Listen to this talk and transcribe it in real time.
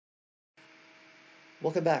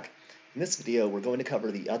Welcome back. In this video, we're going to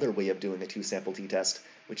cover the other way of doing a two-sample t-test,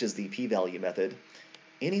 which is the p-value method.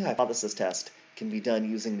 Any hypothesis test can be done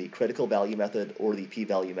using the critical value method or the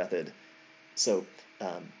p-value method. So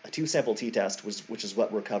a two-sample t-test, which is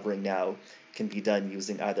what we're covering now, can be done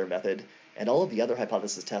using either method, and all of the other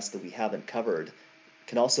hypothesis tests that we haven't covered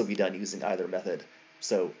can also be done using either method.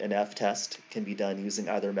 So an f-test can be done using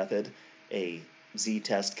either method, a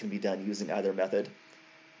z-test can be done using either method.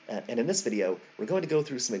 And in this video, we're going to go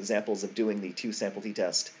through some examples of doing the two-sample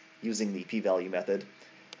t-test using the p-value method.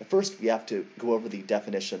 But first, we have to go over the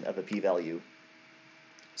definition of a p-value.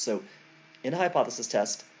 So in a hypothesis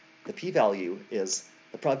test, the p-value is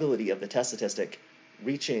the probability of the test statistic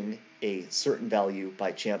reaching a certain value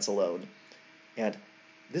by chance alone. And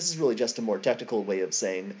this is really just a more technical way of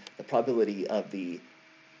saying the probability of the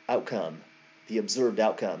outcome, the observed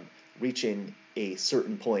outcome, reaching a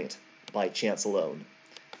certain point by chance alone.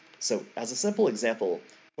 So as a simple example,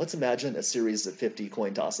 let's imagine a series of 50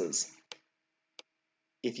 coin tosses.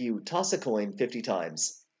 If you toss a coin 50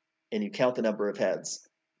 times and you count the number of heads,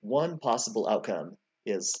 one possible outcome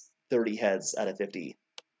is 30 heads out of 50.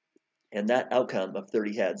 And that outcome of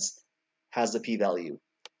 30 heads has a p-value.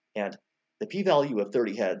 And the p-value of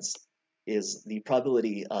 30 heads is the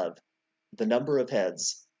probability of the number of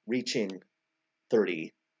heads reaching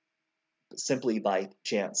 30 simply by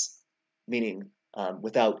chance, meaning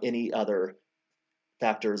without any other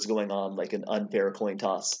factors going on, like an unfair coin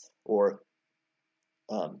toss or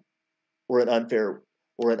an unfair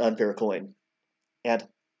coin. And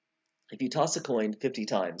if you toss a coin 50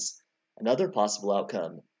 times, another possible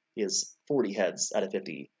outcome is 40 heads out of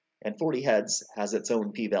 50, and 40 heads has its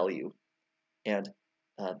own p-value. And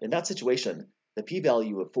in that situation, the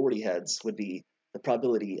p-value of 40 heads would be the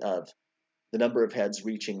probability of the number of heads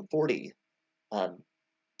reaching 40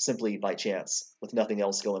 simply by chance, with nothing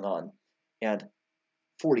else going on. And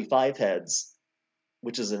 45 heads,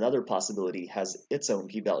 which is another possibility, has its own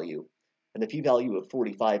p-value. And the p-value of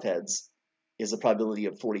 45 heads is the probability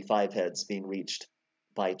of 45 heads being reached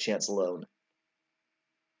by chance alone.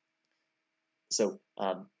 So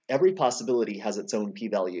every possibility has its own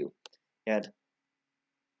p-value. And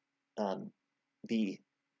the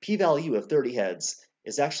p-value of 30 heads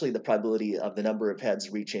is actually the probability of the number of heads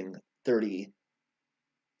reaching 30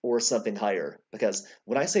 or something higher, because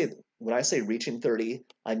when I say reaching 30,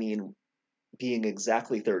 I mean being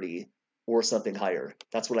exactly 30 or something higher.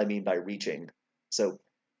 That's what I mean by reaching. So,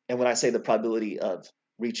 and when I say the probability of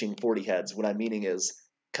reaching 40 heads, what I'm meaning is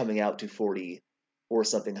coming out to 40 or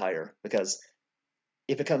something higher, because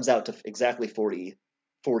if it comes out to exactly 40,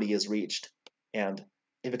 40 is reached, and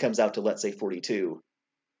if it comes out to, let's say, 42,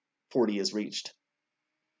 40 is reached.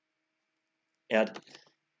 And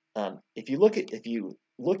if you looked at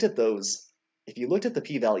the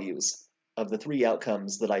p-values of the three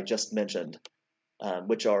outcomes that I just mentioned,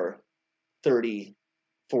 which are 30,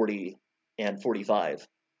 40, and 45,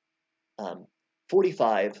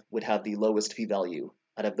 45 would have the lowest p-value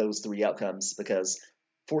out of those three outcomes because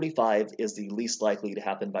 45 is the least likely to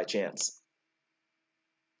happen by chance.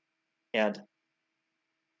 And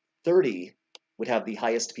 30 would have the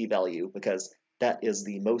highest p-value because that is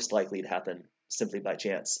the most likely to happen simply by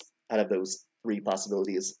chance out of those three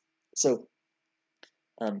possibilities. So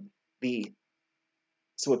a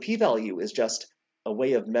p-value is just a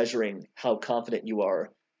way of measuring how confident you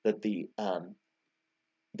are that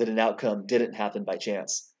that an outcome didn't happen by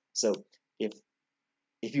chance. So if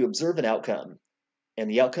you observe an outcome and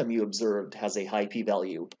the outcome you observed has a high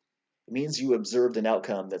p-value, it means you observed an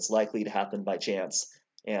outcome that's likely to happen by chance,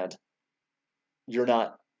 and you're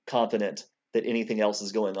not confident that anything else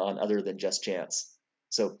is going on other than just chance.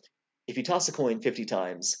 So if you toss a coin 50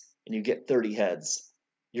 times and you get 30 heads,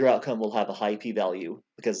 your outcome will have a high p-value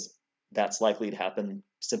because that's likely to happen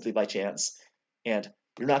simply by chance. And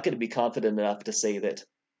you're not going to be confident enough to say that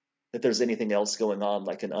there's anything else going on,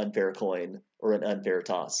 like an unfair coin or an unfair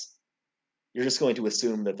toss. You're just going to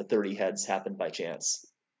assume that the 30 heads happened by chance,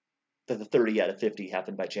 that the 30 out of 50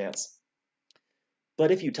 happened by chance.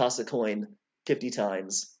 But if you toss a coin 50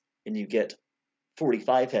 times and you get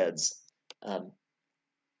 45 heads,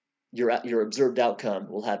 your observed outcome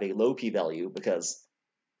will have a low p-value because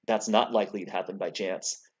that's not likely to happen by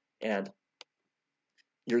chance. And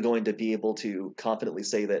you're going to be able to confidently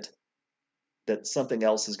say that something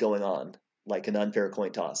else is going on, like an unfair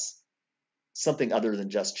coin toss, something other than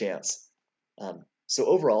just chance. So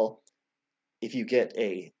overall,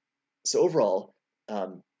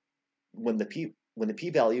 when the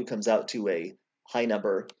p-value comes out to a high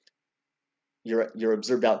number, your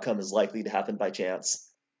observed outcome is likely to happen by chance,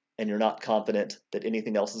 and you're not confident that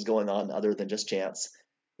anything else is going on other than just chance.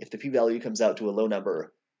 if the p-value comes out to a low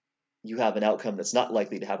number, you have an outcome that's not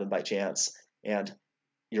likely to happen by chance, and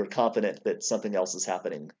you're confident that something else is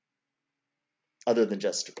happening other than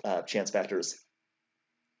just chance factors.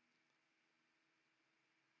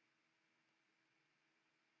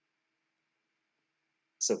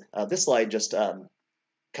 So this slide just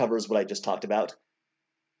covers what I just talked about.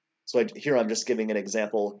 So here I'm just giving an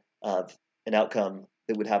example of an outcome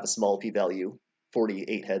that would have a small p-value,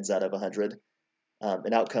 48 heads out of 100,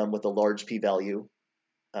 an outcome with a large p-value,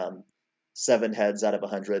 7 heads out of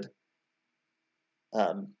 100.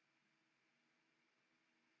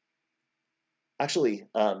 Actually,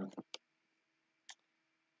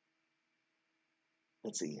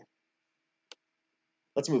 let's see.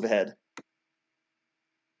 Let's move ahead.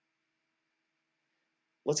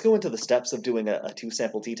 Let's go into the steps of doing a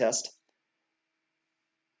two-sample t-test.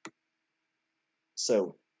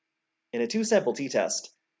 So in a two-sample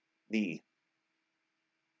t-test,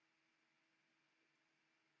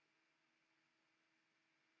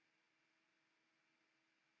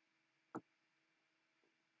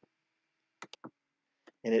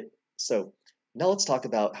 so now let's talk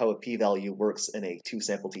about how a p-value works in a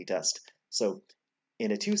two-sample t-test. So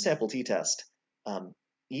in a two-sample t-test,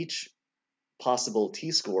 each possible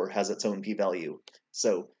t-score has its own p-value.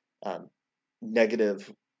 So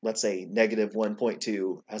let's say negative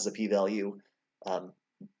 1.2 has a p-value,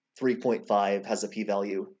 3.5 has a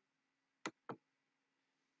p-value.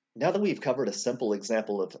 Now that we've covered a simple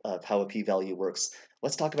example of how a p-value works,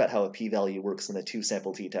 let's talk about how a p-value works in a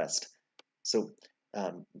two-sample t-test. So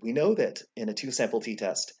we know that in a two-sample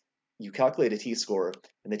t-test, you calculate a t-score,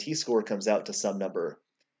 and the t-score comes out to some number.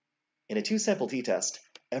 In a two-sample t-test,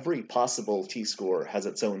 every possible t-score has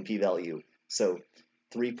its own p-value. So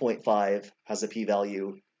 3.5 has a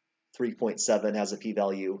p-value, 3.7 has a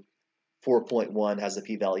p-value, 4.1 has a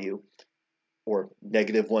p-value, or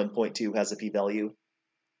negative 1.2 has a p-value.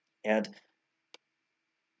 And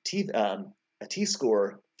a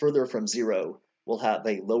t-score further from 0 will have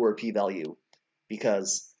a lower p-value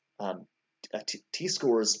because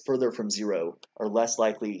t-scores further from 0 are less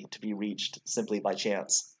likely to be reached simply by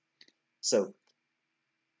chance. So,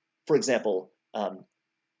 for example,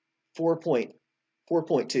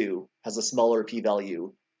 4.2 has a smaller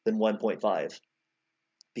p-value than 1.5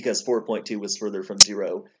 because 4.2 is further from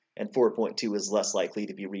 0 and 4.2 is less likely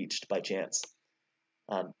to be reached by chance.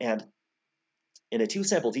 And in a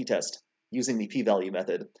two-sample t-test using the p-value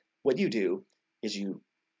method, what you do is you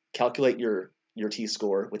calculate your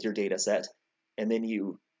t-score with your data set, and then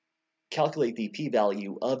you calculate the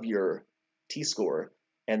p-value of your t-score,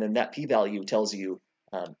 and then that p-value tells you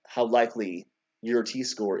how likely your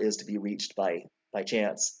t-score is to be reached by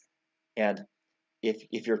chance. And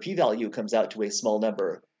if your p-value comes out to a small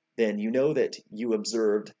number, then you know that you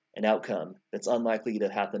observed an outcome that's unlikely to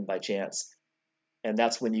happen by chance. And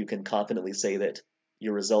that's when you can confidently say that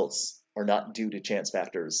your results are not due to chance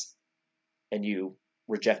factors, and you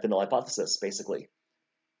reject the null hypothesis, basically.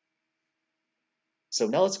 So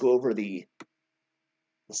now let's go over the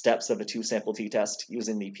steps of a two-sample t-test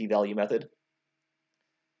using the p-value method.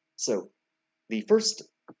 So the first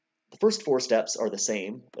 4 steps are the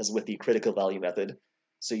same as with the critical value method.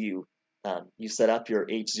 So you set up your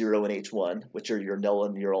H0 and H1, which are your null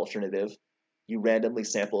and your alternative. You randomly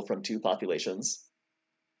sample from 2 populations.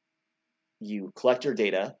 You collect your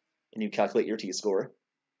data, and you calculate your t-score.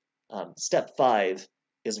 Step 5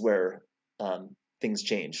 is where things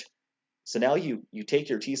change. So now you take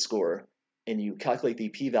your t-score, and you calculate the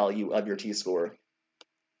p-value of your t-score.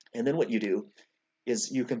 And then what you do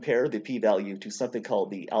is you compare the p-value to something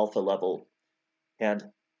called the alpha level. And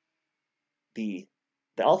the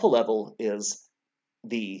alpha level is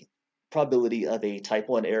the probability of a type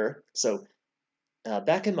 1 error. So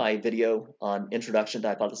back in my video on Introduction to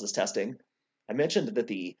Hypothesis Testing, I mentioned that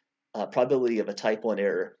the probability of a type 1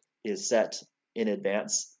 error is set in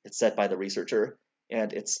advance. It's set by the researcher,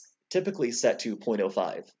 and it's typically set to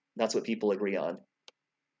 0.05. That's what people agree on.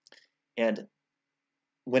 And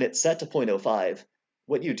when it's set to 0.05,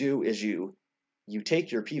 what you do is you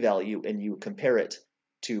take your p-value and you compare it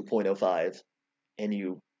to 0.05, and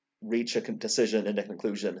you reach a decision and a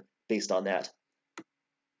conclusion based on that.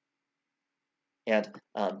 And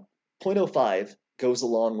 0.05 goes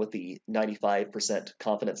along with the 95%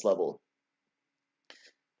 confidence level.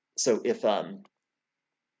 So if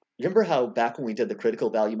remember how back when we did the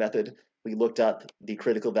critical value method, we looked up the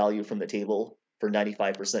critical value from the table for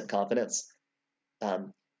 95% confidence?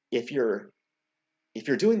 If you're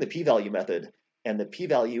doing the p-value method and the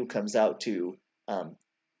p-value comes out to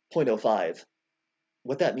 0.05,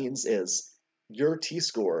 what that means is your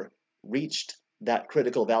t-score reached that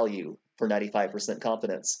critical value for 95%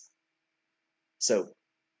 confidence. So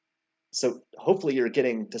hopefully you're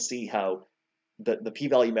getting to see how the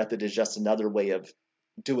p-value method is just another way of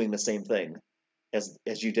doing the same thing as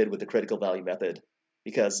you did with the critical value method.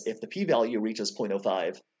 Because if the p-value reaches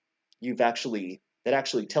 0.05, that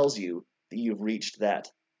actually tells you that you've reached that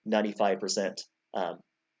 95%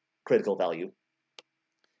 critical value.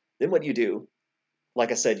 Then what you do,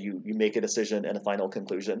 like I said, you make a decision and a final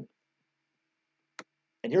conclusion.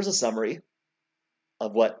 And here's a summary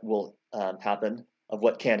of what will happen, of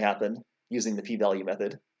what can happen using the p-value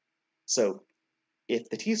method. So if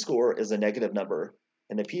the t-score is a negative number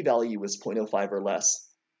and the p-value is 0.05 or less,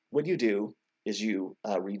 what you do is you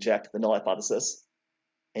reject the null hypothesis,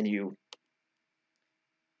 and you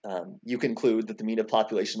conclude that the mean of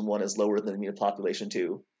population 1 is lower than the mean of population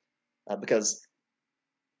 2, because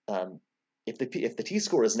if the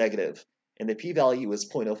t-score is negative and the p-value is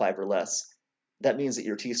 0.05 or less, that means that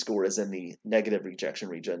your t-score is in the negative rejection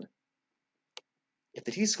region. If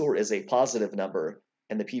the t-score is a positive number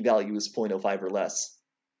and the p-value is 0.05 or less,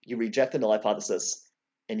 you reject the null hypothesis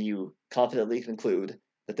and you confidently conclude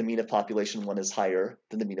that the mean of population 1 is higher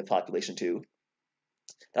than the mean of population 2.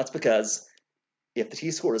 That's because if the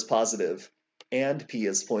t-score is positive and p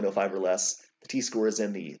is 0.05 or less, the t-score is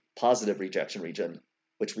in the positive rejection region,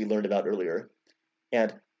 which we learned about earlier.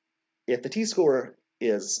 And if the t-score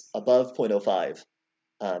is above 0.05,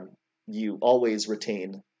 you always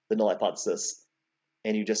retain the null hypothesis,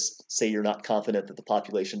 and you just say you're not confident that the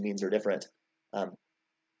population means are different.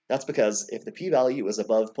 That's because if the p-value is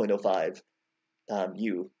above 0.05,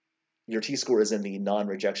 your t-score is in the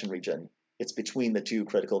non-rejection region. It's between the two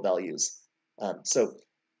critical values. In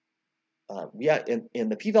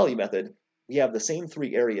the p-value method, we have the same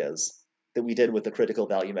three areas that we did with the critical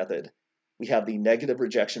value method. We have the negative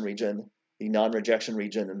rejection region, the non-rejection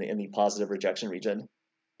region, and the positive rejection region.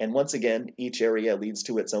 And once again, each area leads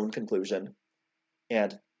to its own conclusion.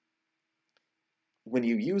 And when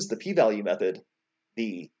you use the p-value method,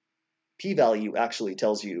 the p-value actually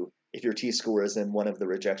tells you if your t-score is in one of the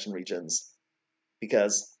rejection regions.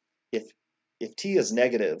 Because if t is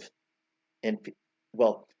negative,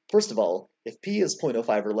 first of all, if p is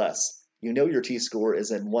 0.05 or less, you know your t-score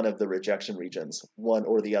is in one of the rejection regions, one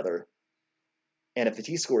or the other. And if the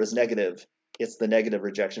t-score is negative, it's the negative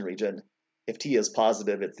rejection region. If t is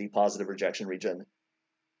positive, it's the positive rejection region.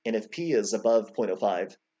 And if p is above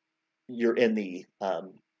 0.05, you're in the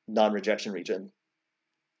non-rejection region.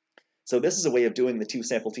 So this is a way of doing the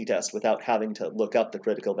two-sample t-test without having to look up the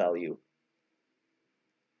critical value.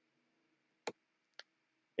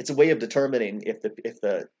 It's a way of determining if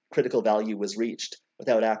the critical value was reached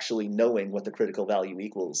without actually knowing what the critical value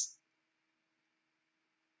equals.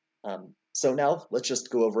 So now let's just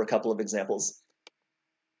go over a couple of examples.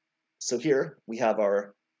 So here we have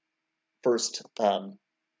our first,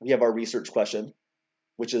 we have our research question,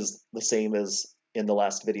 which is the same as in the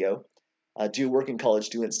last video. Do working college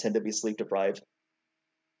students tend to be sleep deprived?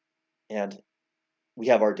 And we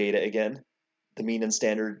have our data again, the mean and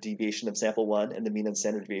standard deviation of sample 1 and the mean and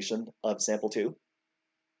standard deviation of sample 2.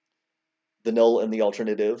 The null and the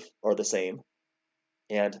alternative are the same,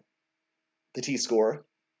 and the t-score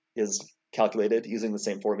is calculated using the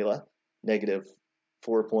same formula, negative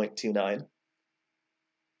 4.29.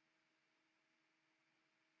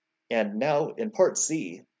 And now in part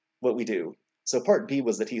C, what we do, so part B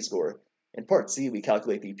was the t-score. In part C, we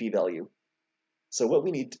calculate the p-value. So what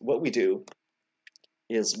we do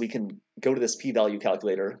is we can go to this p-value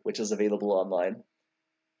calculator, which is available online,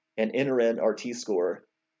 and enter in our t-score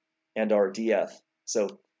and our df.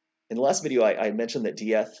 So in the last video, I mentioned that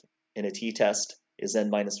df in a t-test is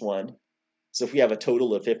n-1. So if we have a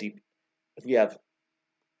total of 50, if we have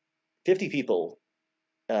 50 people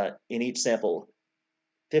in each sample,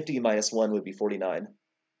 50 minus 1 would be 49.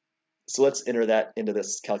 So let's enter that into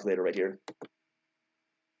this calculator right here.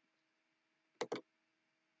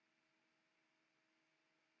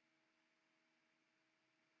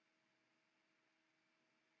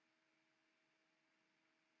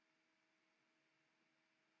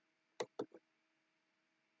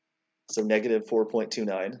 So negative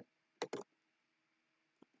 4.29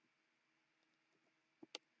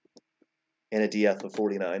 and a df of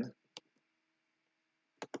 49.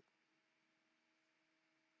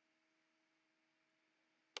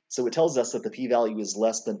 So it tells us that the p-value is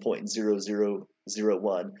less than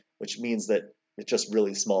 0.0001, which means that it's just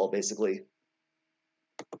really small, basically.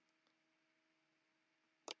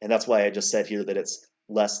 And that's why I just said here that it's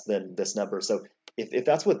less than this number. So if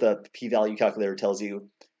that's what the p-value calculator tells you,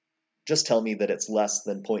 just tell me that it's less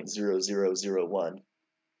than 0.0001.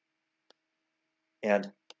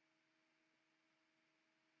 And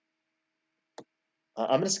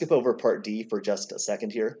I'm going to skip over part D for just a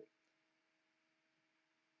second here.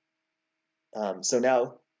 So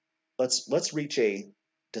now let's reach a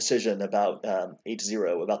decision about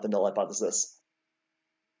H0, about the null hypothesis.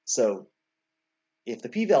 So if the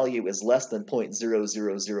p-value is less than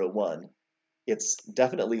 0.0001, it's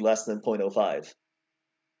definitely less than 0.05.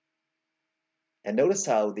 And notice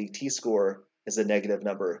how the t-score is a negative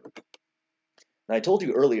number. And I told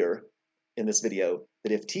you earlier in this video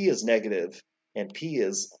that if t is negative and p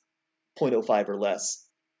is 0.05 or less,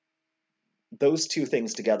 those two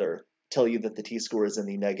things together tell you that the t-score is in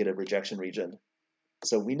the negative rejection region.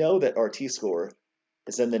 So we know that our t-score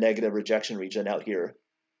is in the negative rejection region out here,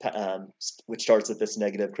 which starts at this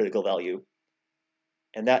negative critical value.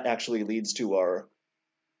 And that actually leads to our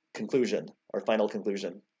conclusion, our final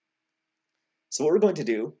conclusion. So what we're going to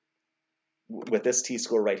do with this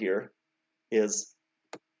t-score right here is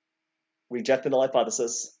reject the null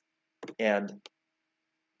hypothesis and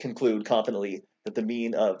conclude confidently that the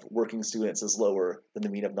mean of working students is lower than the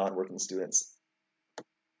mean of non-working students.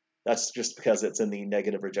 That's just because it's in the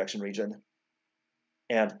negative rejection region.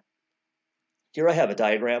 And here I have a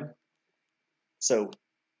diagram. So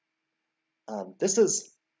so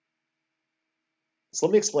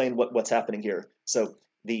let me explain what's happening here. So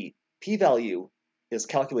the p-value is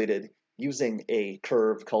calculated using a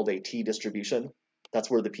curve called a t-distribution. That's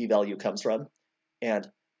where the p-value comes from.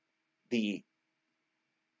 And the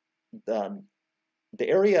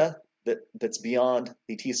area that's beyond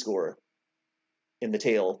the t-score in the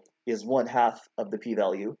tail is 1/2 of the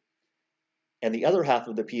p-value, and the other half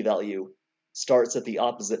of the p-value starts at the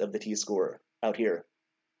opposite of the t-score out here.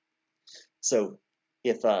 So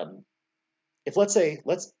if let's say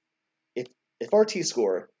if our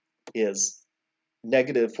t-score is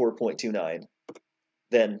negative 4.29,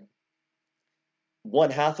 then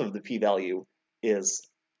 1/2 of the p-value is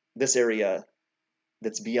this area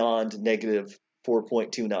that's beyond negative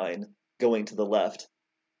 4.29 going to the left,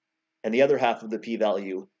 and the other half of the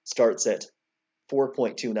p-value starts at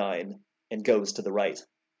 4.29 and goes to the right.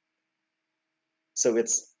 So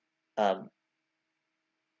it's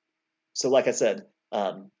so like I said,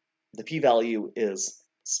 the p-value is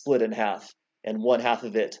split in half, and 1/2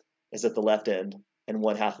 of it is at the left end, and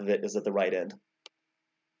 1/2 of it is at the right end.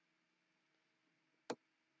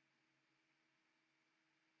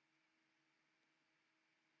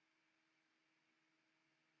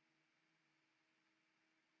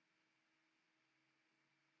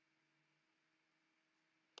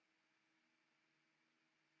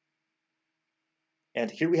 And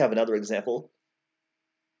here we have another example.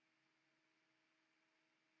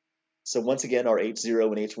 So once again, our H0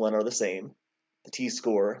 and H1 are the same. The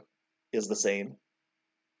t-score is the same.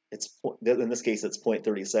 In this case, it's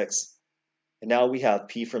 0.36. And now we have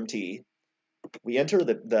P from T. We enter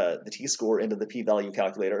the t-score into the p-value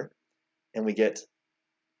calculator, and we get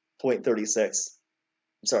 0.36.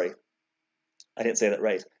 I'm sorry, I didn't say that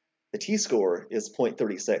right. The t-score is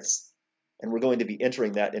 0.36, and we're going to be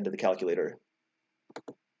entering that into the calculator.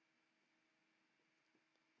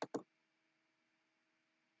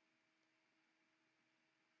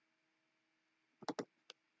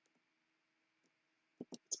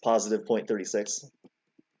 It's positive 0.36.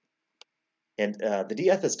 And the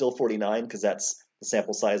df is still 49 because that's the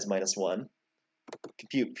sample size minus 1.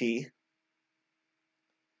 Compute p. In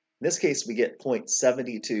this case, we get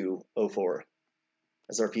 0.7204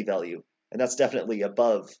 as our p-value, and that's definitely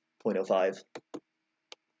above 0.05.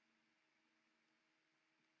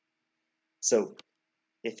 So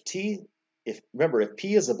remember, if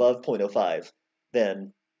p is above 0.05,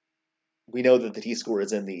 then we know that the t-score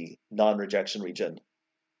is in the non-rejection region.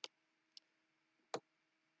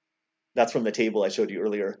 That's from the table I showed you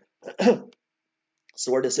earlier.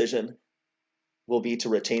 So our decision will be to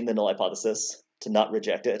retain the null hypothesis, to not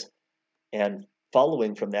reject it. And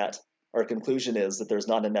following from that, our conclusion is that there's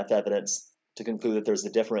not enough evidence to conclude that there's a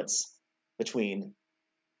difference between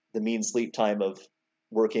the mean sleep time of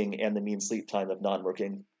working and the mean sleep time of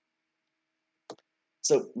non-working.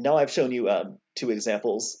 So now I've shown you 2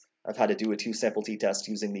 examples of how to do a 2-sample t-test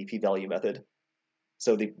using the p-value method.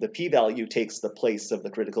 So the p-value takes the place of the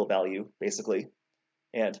critical value, basically.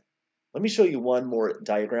 And let me show you one more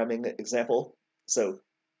diagramming example. So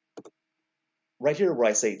right here where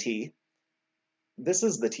I say t, this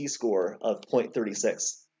is the t-score of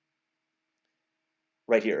 0.36,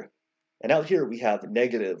 right here. And out here we have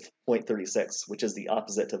negative 0.36, which is the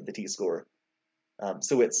opposite of the t-score.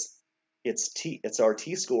 So it's our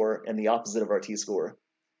t-score and the opposite of our t-score.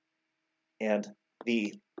 And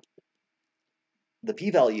the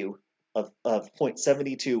p-value of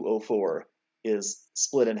 0.7204 is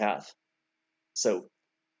split in half. So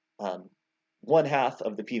one half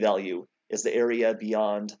of the p-value is the area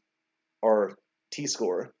beyond our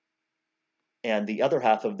t-score, and the other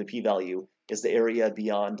half of the p-value is the area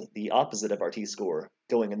beyond the opposite of our t-score,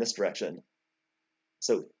 going in this direction.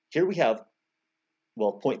 So here we have,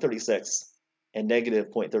 well, 0.36 and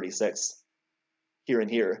negative 0.36 here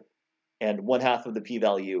and here, and one half of the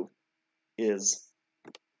p-value is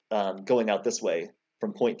going out this way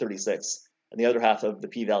from 0.36, and the other half of the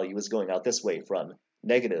p-value is going out this way from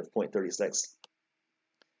negative 0.36.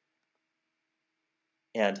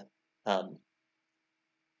 And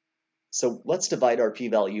so let's divide our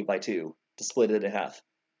p-value by 2 to split it in half.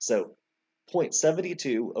 So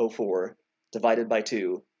 0.7204 divided by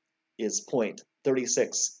 2 is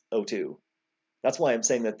 0.3602. That's why I'm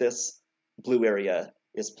saying that this blue area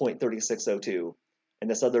is 0.3602 and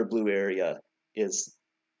this other blue area is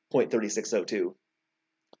 0.3602,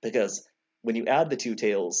 because when you add the two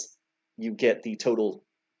tails, you get the total,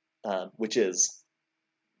 which is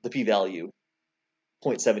the p-value,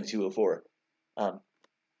 0.7204.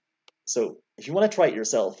 So if you want to try it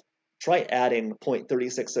yourself, try adding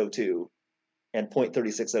 0.3602 and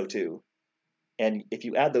 0.3602. And if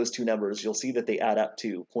you add those two numbers, you'll see that they add up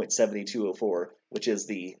to 0.7204, which is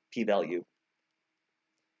the p-value.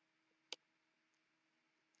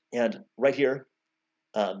 And right here,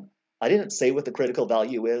 I didn't say what the critical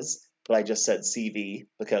value is, but I just said CV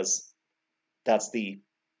because that's the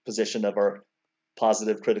position of our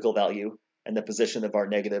positive critical value and the position of our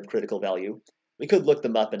negative critical value. We could look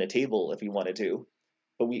them up in a table if we wanted to,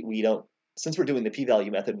 but we don't, since we're doing the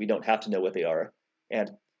p-value method, we don't have to know what they are. And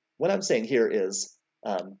what I'm saying here is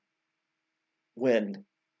when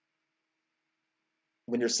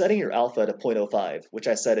you're setting your alpha to 0.05, which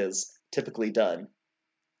I said is typically done,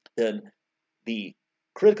 then the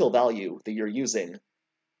critical value that you're using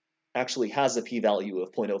actually has a p-value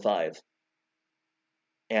of 0.05.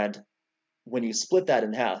 And when you split that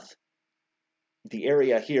in half, the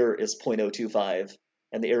area here is 0.025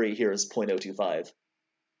 and the area here is 0.025.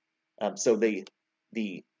 So the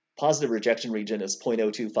positive rejection region is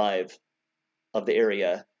 0.025 of the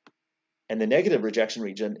area, and the negative rejection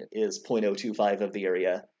region is 0.025 of the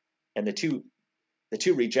area, and the two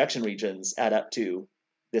rejection regions add up to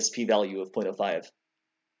this p-value of 0.05.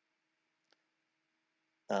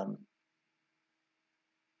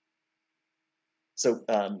 So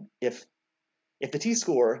if the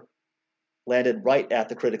t-score landed right at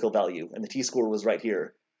the critical value, and the t-score was right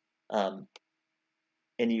here, and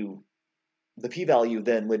the p-value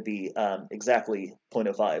then would be exactly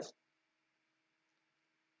 0.05.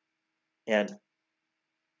 And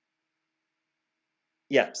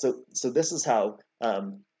yeah, so this is how,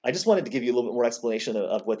 I just wanted to give you a little bit more explanation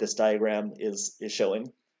of what this diagram is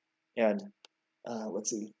showing. And let's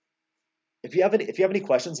see. If you have any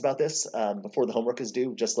questions about this before the homework is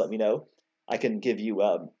due, just let me know. I can give you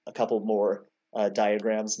a couple more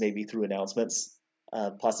diagrams, maybe through announcements,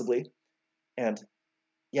 possibly. And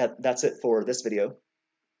yeah, that's it for this video.